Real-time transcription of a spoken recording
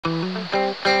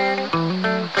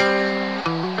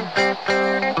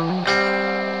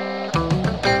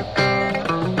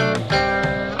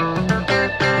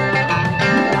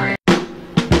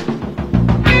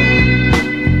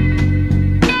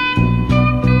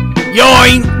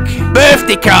Yoink!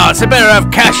 Birthday cards, I better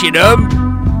have cash in them.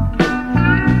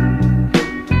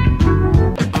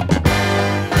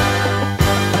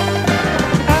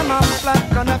 I'm a black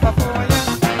gun for you.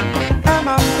 I'm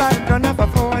a black gun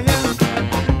for you.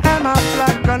 I'm a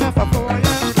black gun for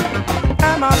you.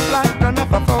 I'm a black gun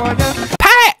for you.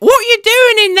 Pat, what are you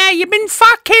doing in there? You've been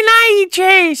fucking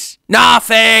ages.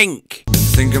 Nothing. Been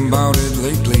thinking about it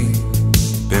lately.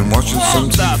 Been watching some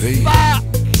TV.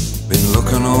 Been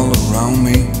looking all around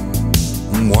me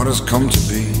and what has come to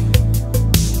be.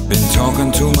 Been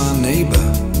talking to my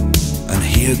neighbor and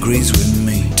he agrees with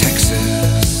me.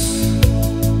 Texas.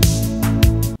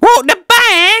 What, the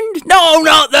band? No,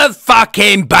 not the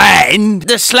fucking band.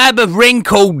 The slab of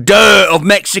wrinkled dirt of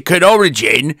Mexican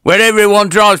origin where everyone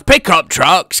drives pickup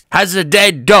trucks, has a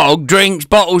dead dog, drinks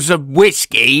bottles of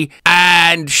whiskey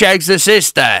and shags a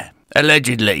sister,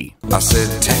 allegedly. I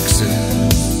said Texas.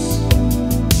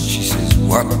 She says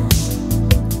what?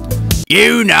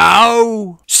 You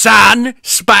know, sun,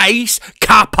 space,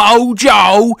 couple,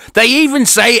 Joe. They even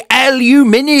say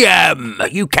aluminium.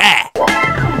 You care.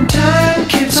 Time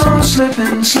keeps on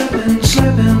slipping, slipping,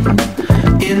 slipping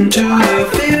into the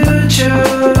future.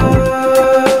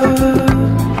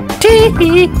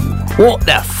 What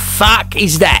the fuck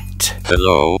is that?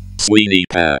 Hello, Sweeney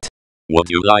Pat. Would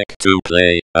you like to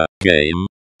play a game?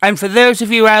 And for those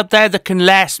of you out there that can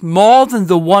last more than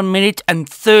the 1 minute and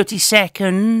 30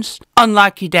 seconds,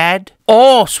 unlike your dad,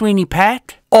 or Sweeney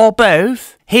Pat, or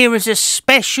both, here is a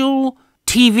special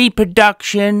TV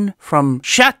production from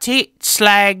Shut It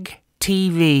Slag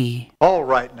TV. All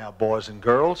right now, boys and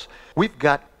girls, we've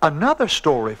got another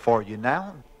story for you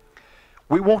now.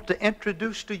 We want to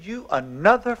introduce to you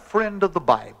another friend of the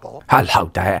Bible.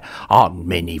 Hello there, I'm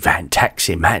Minivan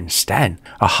Taxi Man Stan.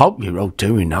 I hope you're all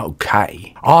doing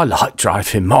okay. I like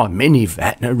driving my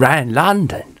minivan around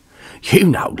London. You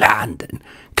know London.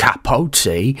 Cup of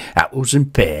tea, apples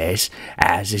and pears,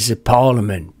 Houses of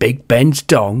Parliament, Big Ben's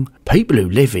dong. People who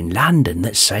live in London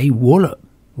that say wallop.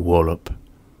 Wallop.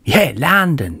 Yeah,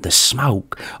 London, the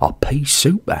smoke, or pea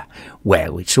super.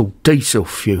 Well, it's all diesel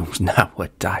fuels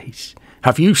nowadays.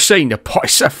 Have you seen the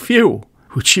price of fuel?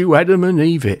 Would you Adam and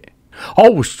Eve it? I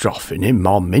was driving in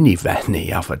my minivan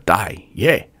the other day,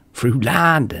 yeah, through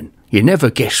London. You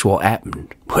never guess what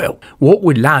happened. Well, what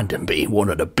with London being one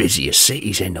of the busiest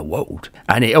cities in the world,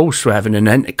 and it also having an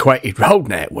antiquated road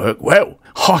network, well,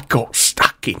 I got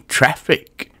stuck in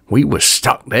traffic. We were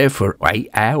stuck there for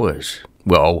 8 hours.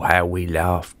 Well, how we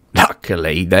laughed.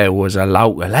 Luckily, there was a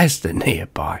local Asda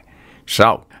nearby.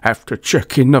 So, after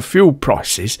checking the fuel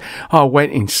prices, I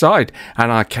went inside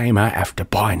and I came out after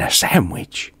buying a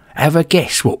sandwich. Have a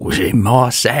guess what was in my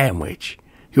sandwich?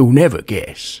 You'll never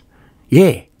guess.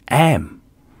 Yeah, ham.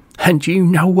 And you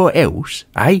know what else,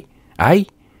 eh?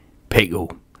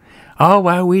 Pickle. Oh,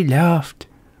 how we laughed.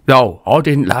 No, I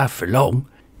didn't laugh for long,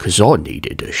 'cause I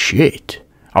needed a shit.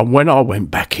 And when I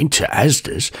went back into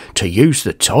Asda's to use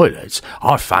the toilets,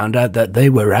 I found out that they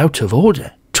were out of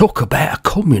order. Talk about a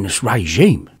communist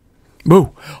regime.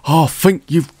 Well, I think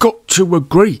you've got to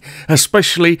agree,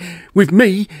 especially with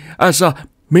me as a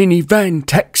minivan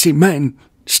taxi man,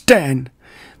 Stan,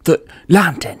 that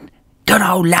London, good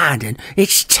old London,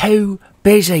 it's too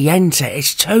busy, ain't it?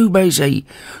 It's too busy.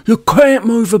 You can't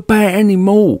move about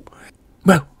anymore.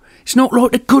 Well, it's not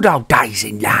like the good old days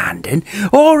in London.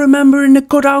 I remember in the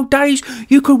good old days,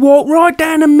 you could walk right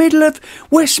down the middle of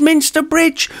Westminster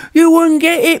Bridge. You wouldn't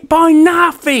get hit by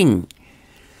nothing.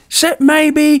 Except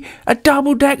maybe a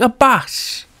double-decker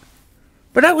bus.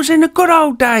 But that was in the good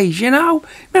old days, you know.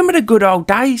 Remember the good old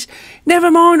days?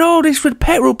 Never mind all this with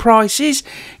petrol prices.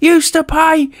 Used to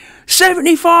pay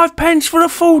 75 pence for a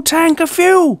full tank of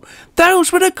fuel.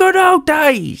 Those were the good old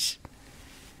days.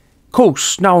 Of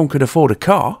course, no one could afford a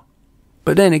car.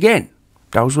 But then again,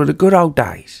 those were the good old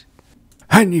days.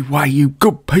 Anyway, you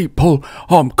good people,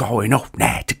 I'm going off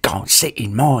now to go and sit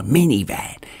in my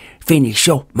minivan, finish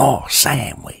off my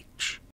sandwich.